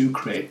helps you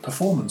create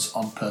performance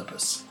on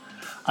purpose.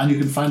 And you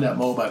can find out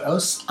more about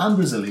us and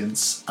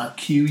resilience at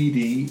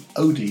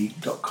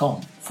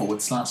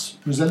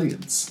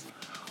qedod.com/resilience.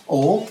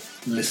 Or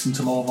listen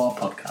to more of our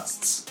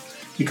podcasts.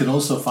 You can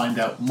also find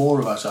out more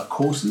about our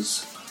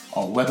courses,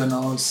 our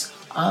webinars,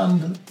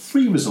 and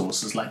free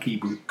resources like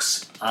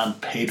ebooks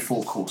and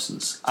paid-for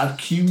courses at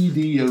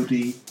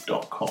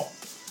qedod.com.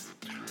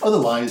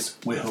 Otherwise,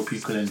 we hope you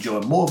can enjoy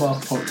more of our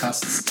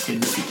podcasts in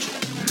the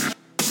future.